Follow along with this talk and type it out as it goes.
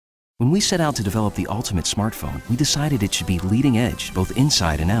When we set out to develop the ultimate smartphone, we decided it should be leading edge, both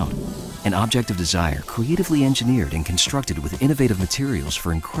inside and out. An object of desire, creatively engineered and constructed with innovative materials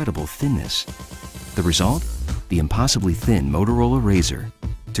for incredible thinness. The result? The impossibly thin Motorola RAZR.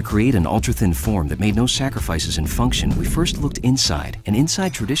 To create an ultra-thin form that made no sacrifices in function, we first looked inside, and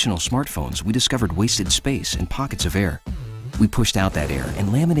inside traditional smartphones, we discovered wasted space and pockets of air. We pushed out that air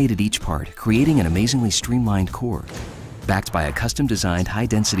and laminated each part, creating an amazingly streamlined core. Backed by a custom-designed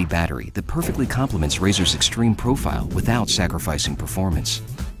high-density battery that perfectly complements RAZR's extreme profile without sacrificing performance.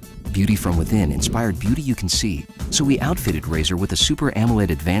 Beauty from within inspired beauty you can see, so we outfitted RAZR with a Super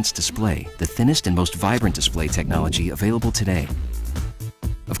AMOLED advanced display, the thinnest and most vibrant display technology available today.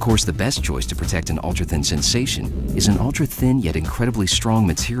 Of course, the best choice to protect an ultra-thin sensation is an ultra-thin yet incredibly strong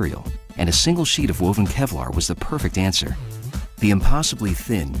material, and a single sheet of woven Kevlar was the perfect answer. The impossibly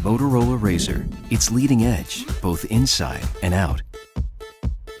thin Motorola RAZR. It's leading edge, both inside and out.